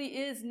there really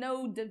is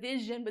no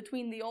division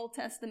between the Old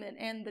Testament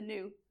and the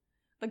New.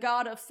 The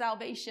God of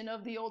salvation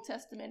of the Old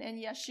Testament and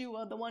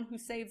Yeshua, the one who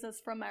saves us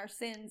from our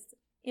sins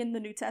in the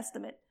New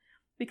Testament.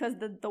 Because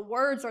the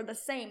words are the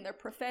same. They're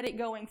prophetic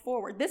going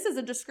forward. This is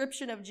a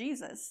description of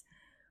Jesus.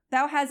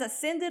 Thou hast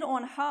ascended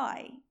on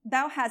high.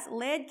 Thou hast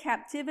led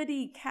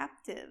captivity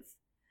captive.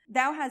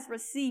 Thou hast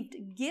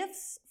received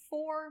gifts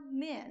for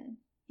men.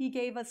 He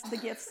gave us the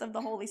gifts of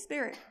the Holy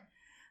Spirit.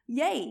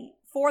 Yea,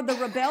 for the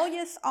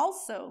rebellious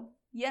also,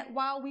 yet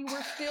while we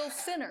were still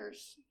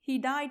sinners, he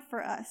died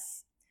for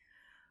us,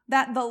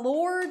 that the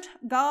Lord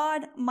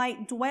God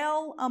might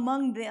dwell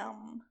among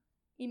them.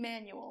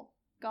 Emmanuel,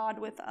 God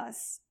with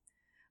us.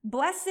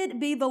 Blessed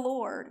be the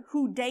Lord,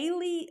 who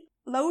daily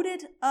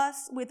loaded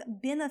us with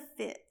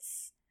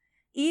benefits.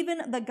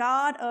 Even the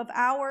God of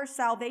our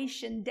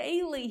salvation,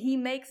 daily he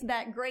makes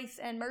that grace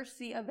and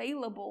mercy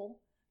available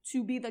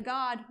to be the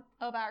God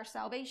of our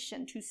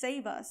salvation, to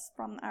save us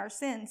from our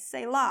sins.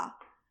 Selah.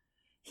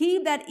 He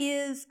that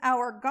is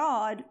our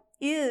God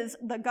is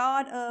the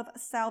God of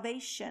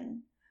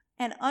salvation,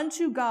 and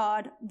unto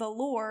God the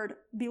Lord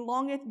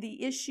belongeth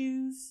the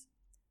issues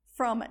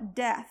from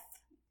death.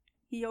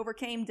 He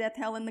overcame death,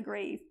 hell, and the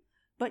grave.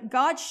 But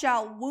God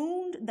shall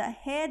wound the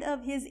head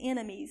of his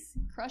enemies,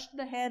 crushed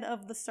the head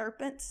of the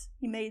serpent,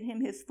 he made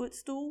him his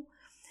footstool,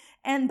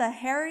 and the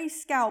hairy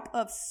scalp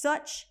of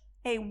such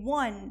a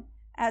one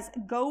as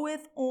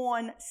goeth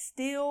on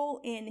still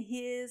in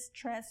his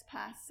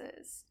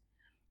trespasses.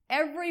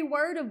 Every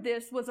word of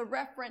this was a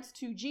reference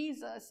to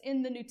Jesus.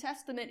 In the New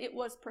Testament, it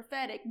was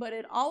prophetic, but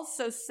it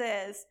also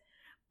says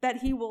that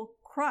he will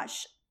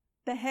crush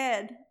the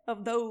head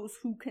of those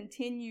who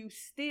continue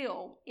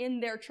still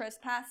in their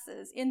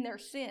trespasses, in their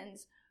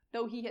sins,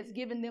 though he has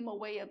given them a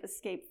way of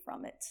escape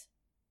from it.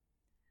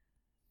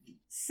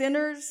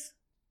 Sinners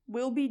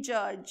will be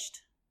judged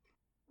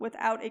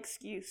without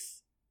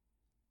excuse.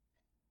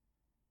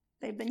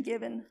 They've been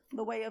given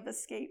the way of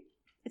escape.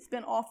 It's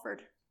been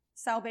offered.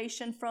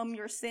 Salvation from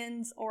your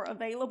sins are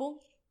available.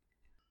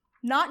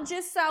 Not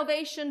just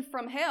salvation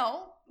from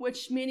hell,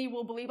 which many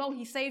will believe, oh,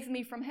 he saves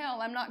me from hell,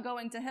 I'm not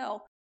going to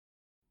hell.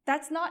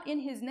 That's not in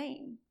his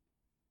name.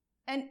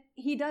 And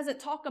he doesn't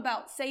talk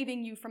about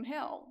saving you from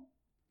hell.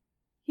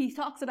 He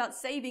talks about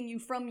saving you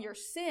from your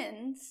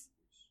sins,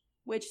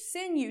 which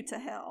send you to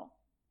hell.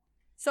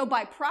 So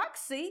by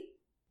proxy,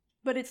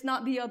 but it's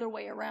not the other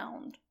way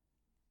around.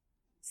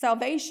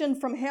 Salvation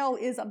from hell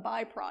is a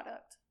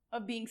byproduct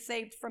of being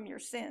saved from your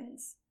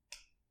sins.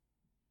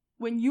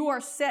 When you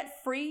are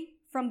set free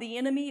from the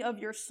enemy of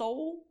your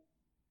soul,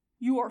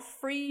 you are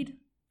freed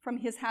from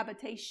his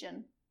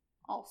habitation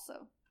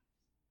also.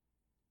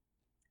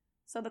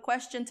 So the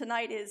question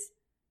tonight is,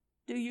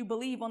 do you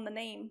believe on the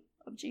name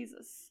of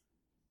Jesus?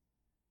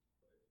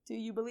 Do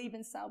you believe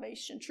in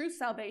salvation? True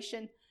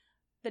salvation,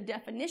 the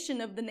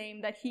definition of the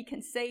name that he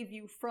can save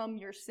you from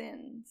your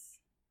sins.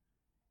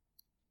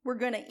 We're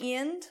going to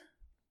end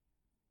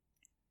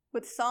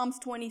with Psalms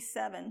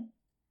 27.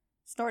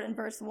 Start in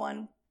verse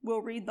 1.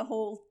 We'll read the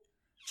whole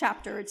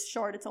chapter. It's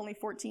short. It's only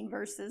 14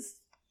 verses.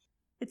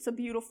 It's a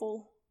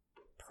beautiful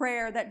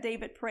prayer that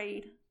David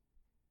prayed.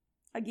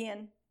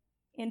 Again,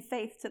 in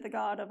faith to the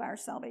God of our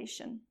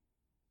salvation.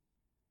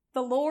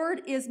 The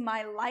Lord is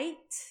my light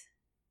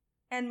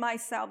and my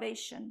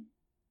salvation.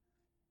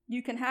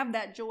 You can have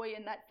that joy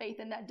and that faith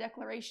and that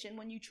declaration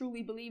when you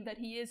truly believe that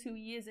he is who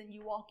he is and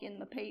you walk in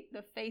the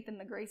faith and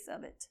the grace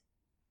of it.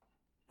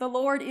 The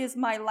Lord is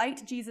my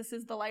light. Jesus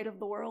is the light of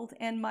the world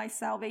and my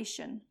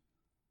salvation.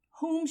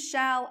 Whom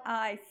shall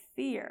I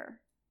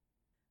fear?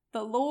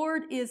 The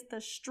Lord is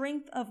the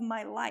strength of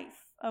my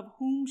life. Of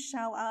whom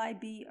shall I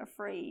be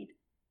afraid?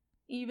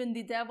 Even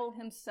the devil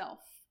himself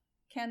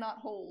cannot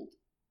hold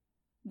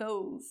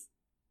those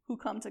who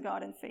come to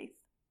God in faith.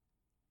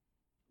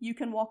 You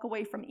can walk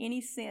away from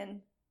any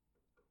sin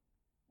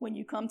when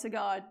you come to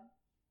God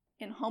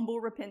in humble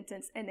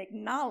repentance and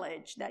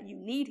acknowledge that you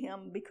need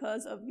him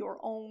because of your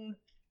own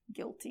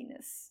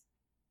guiltiness.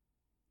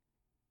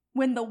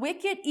 When the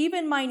wicked,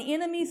 even mine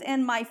enemies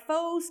and my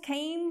foes,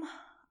 came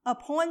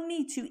upon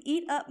me to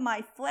eat up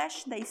my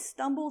flesh, they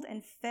stumbled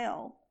and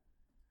fell.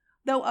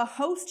 Though a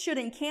host should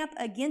encamp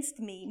against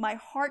me, my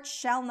heart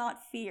shall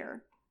not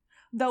fear.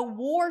 Though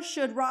war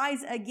should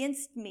rise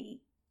against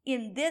me,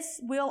 in this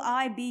will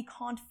I be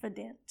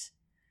confident.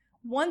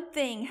 One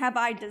thing have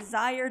I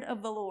desired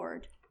of the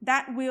Lord,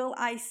 that will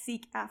I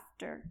seek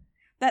after,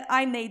 that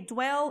I may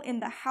dwell in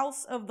the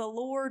house of the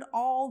Lord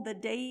all the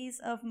days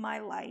of my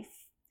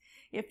life.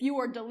 If you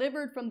are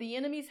delivered from the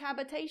enemy's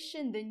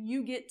habitation, then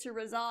you get to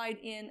reside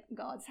in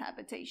God's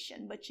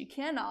habitation, but you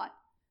cannot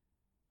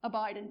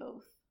abide in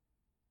both.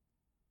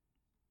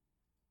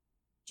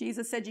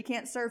 Jesus said you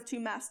can't serve two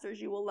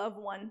masters. You will love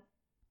one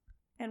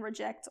and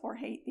reject or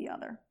hate the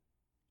other.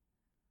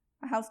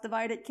 A house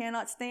divided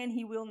cannot stand.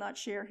 He will not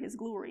share his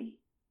glory.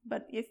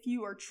 But if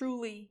you are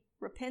truly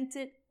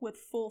repentant with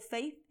full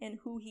faith in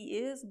who he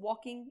is,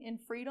 walking in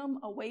freedom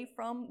away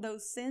from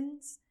those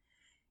sins,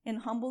 in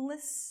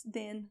humbleness,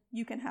 then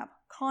you can have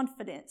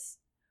confidence,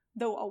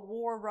 though a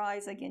war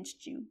rise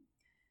against you.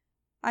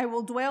 I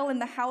will dwell in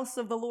the house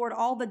of the Lord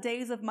all the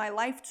days of my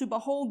life, to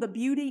behold the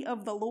beauty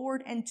of the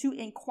Lord and to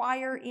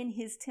inquire in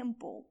his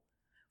temple.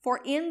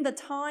 For in the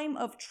time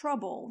of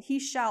trouble he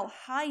shall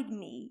hide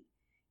me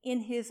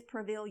in his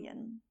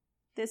pavilion.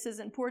 This is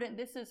important.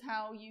 This is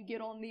how you get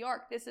on the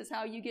ark. This is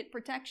how you get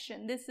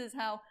protection. This is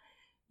how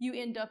you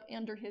end up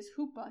under his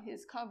chuppah,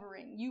 his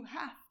covering. You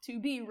have to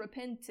be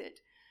repentant.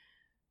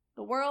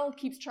 The world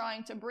keeps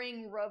trying to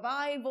bring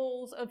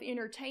revivals of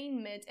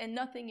entertainment, and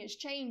nothing is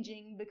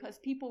changing because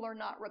people are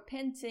not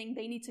repenting.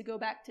 They need to go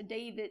back to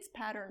David's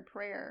pattern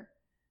prayer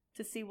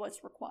to see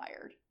what's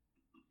required.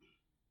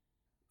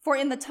 For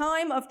in the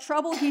time of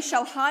trouble he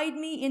shall hide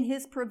me in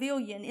his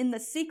pavilion. In the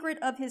secret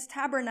of his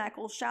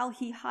tabernacle shall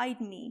he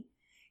hide me.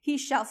 He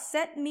shall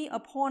set me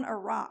upon a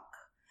rock.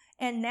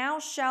 And now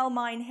shall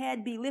mine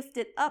head be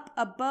lifted up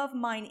above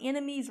mine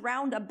enemies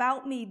round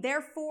about me.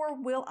 Therefore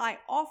will I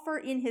offer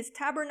in his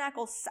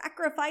tabernacle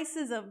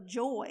sacrifices of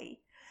joy.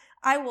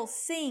 I will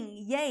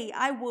sing, yea,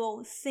 I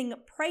will sing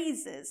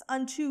praises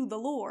unto the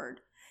Lord.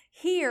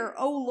 Hear,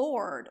 O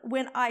Lord,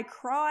 when I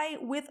cry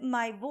with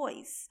my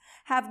voice.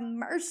 Have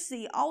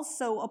mercy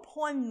also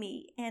upon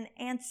me, and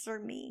answer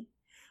me.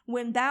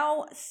 When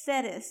thou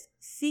saidest,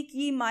 seek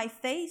ye my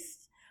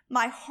face,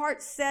 my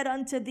heart said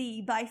unto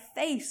thee, thy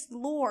face,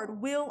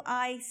 Lord, will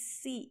I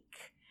seek.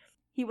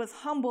 He was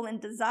humble and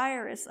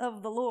desirous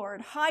of the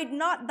Lord. Hide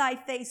not thy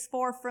face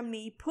far from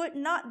me. Put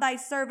not thy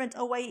servant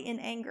away in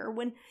anger.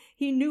 When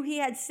he knew he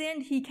had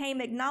sinned, he came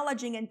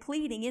acknowledging and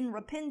pleading in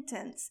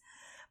repentance.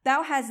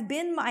 Thou hast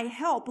been my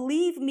help.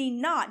 Leave me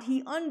not.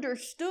 He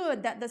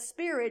understood that the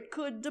spirit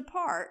could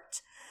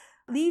depart.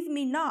 Leave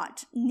me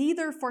not,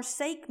 neither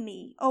forsake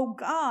me, O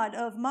God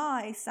of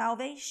my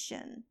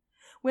salvation.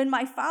 When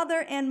my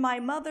father and my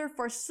mother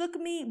forsook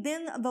me,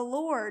 then the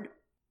Lord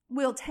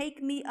will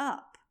take me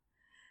up.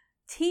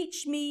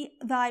 Teach me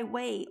thy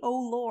way, O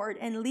Lord,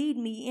 and lead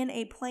me in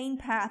a plain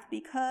path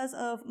because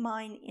of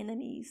mine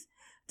enemies.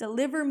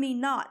 Deliver me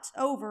not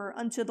over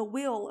unto the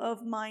will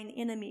of mine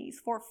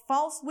enemies, for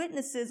false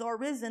witnesses are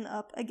risen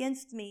up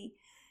against me,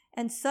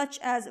 and such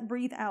as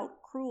breathe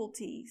out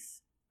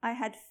cruelties. I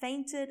had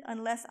fainted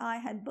unless I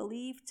had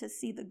believed to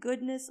see the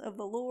goodness of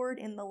the Lord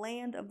in the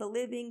land of the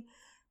living.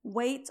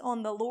 Wait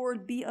on the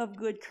Lord, be of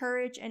good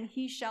courage, and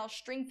he shall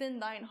strengthen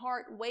thine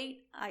heart.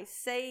 Wait, I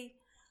say,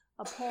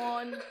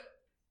 upon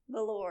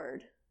the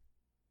Lord.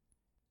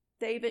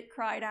 David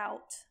cried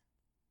out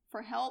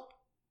for help,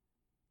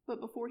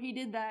 but before he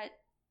did that,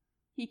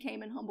 he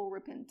came in humble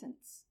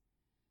repentance.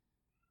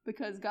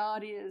 Because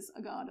God is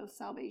a God of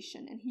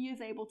salvation, and he is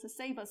able to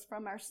save us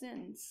from our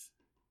sins,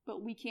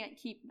 but we can't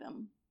keep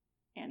them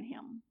in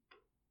him.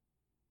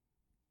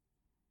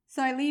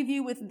 So I leave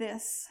you with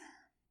this.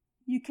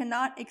 You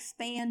cannot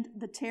expand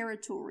the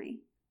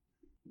territory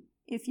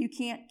if you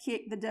can't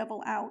kick the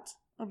devil out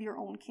of your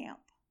own camp.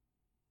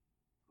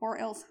 Or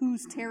else,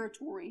 whose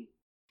territory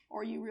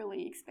are you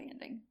really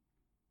expanding?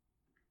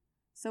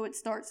 So it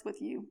starts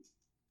with you.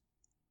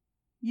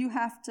 You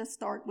have to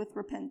start with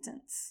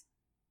repentance.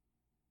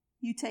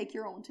 You take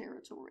your own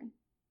territory.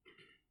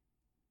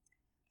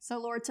 So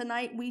Lord,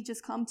 tonight we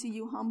just come to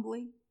you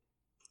humbly.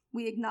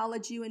 We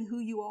acknowledge you in who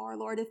you are.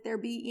 Lord, if there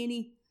be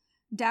any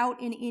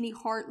doubt in any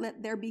heart,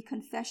 let there be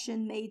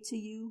confession made to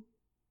you.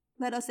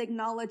 Let us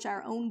acknowledge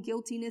our own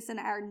guiltiness and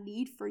our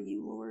need for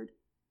you, Lord.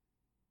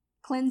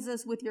 Cleanse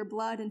us with your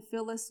blood and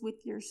fill us with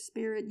your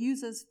spirit.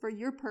 Use us for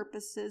your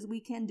purposes. We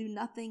can do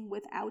nothing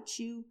without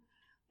you.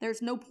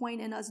 There's no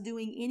point in us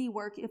doing any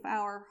work if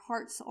our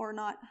hearts are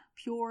not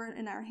pure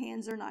and our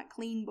hands are not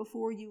clean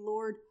before you,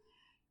 Lord.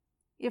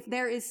 If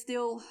there is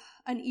still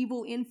an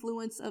evil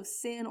influence of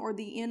sin or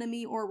the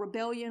enemy or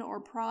rebellion or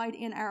pride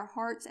in our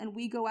hearts, and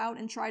we go out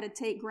and try to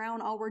take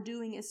ground, all we're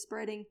doing is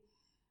spreading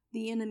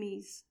the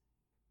enemy's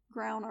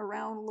ground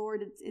around,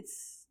 Lord.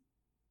 It's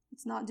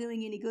not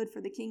doing any good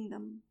for the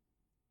kingdom.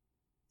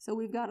 So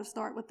we've got to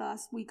start with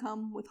us. We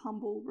come with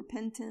humble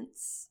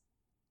repentance.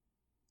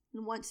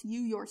 And once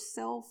you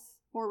yourself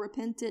are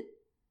repentant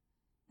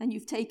and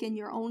you've taken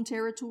your own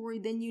territory,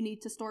 then you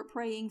need to start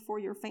praying for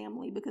your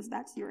family, because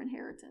that's your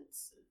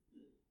inheritance.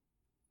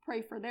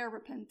 Pray for their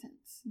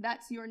repentance.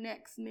 That's your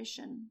next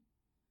mission.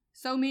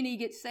 so many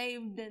get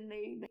saved and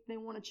they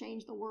want to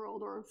change the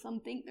world, or some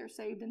think they're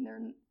saved and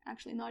they're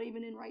actually not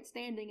even in right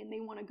standing, and they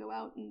want to go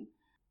out and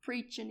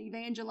preach and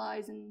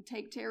evangelize and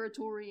take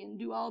territory and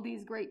do all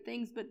these great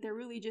things, but they're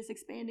really just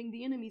expanding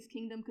the enemy's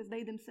kingdom because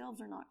they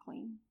themselves are not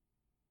clean.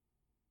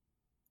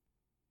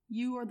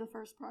 You are the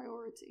first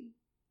priority,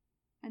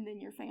 and then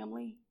your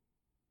family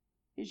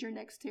is your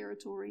next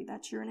territory.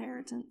 That's your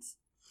inheritance.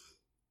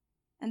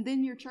 And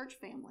then your church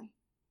family.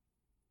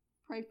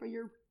 Pray for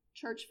your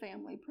church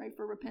family. Pray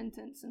for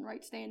repentance and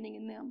right standing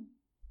in them.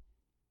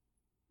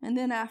 And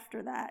then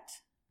after that,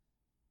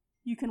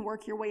 you can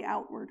work your way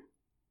outward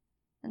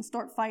and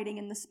start fighting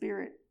in the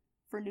Spirit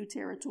for new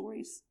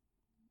territories,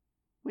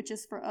 which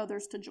is for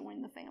others to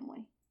join the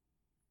family.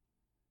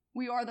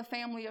 We are the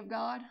family of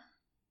God,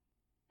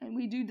 and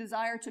we do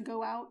desire to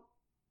go out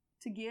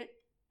to get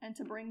and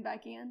to bring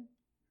back in.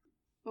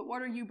 But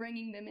what are you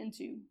bringing them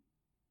into?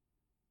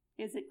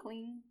 Is it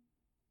clean?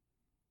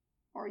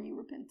 Or are you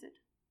repented?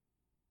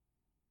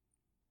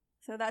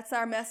 So that's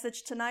our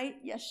message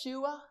tonight.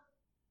 Yeshua,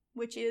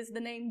 which is the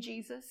name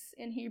Jesus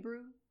in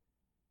Hebrew.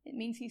 It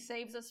means he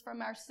saves us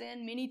from our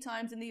sin. Many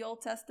times in the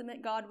Old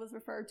Testament, God was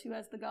referred to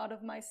as the God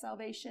of my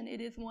salvation. It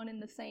is one and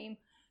the same.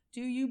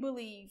 Do you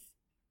believe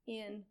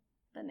in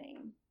the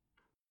name?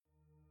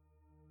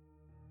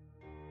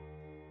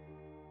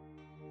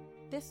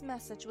 This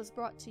message was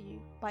brought to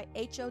you by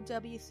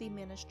HOWC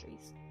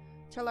Ministries.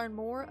 To learn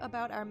more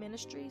about our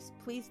ministries,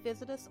 please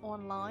visit us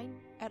online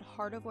at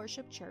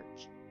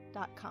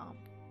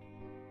heartofworshipchurch.com.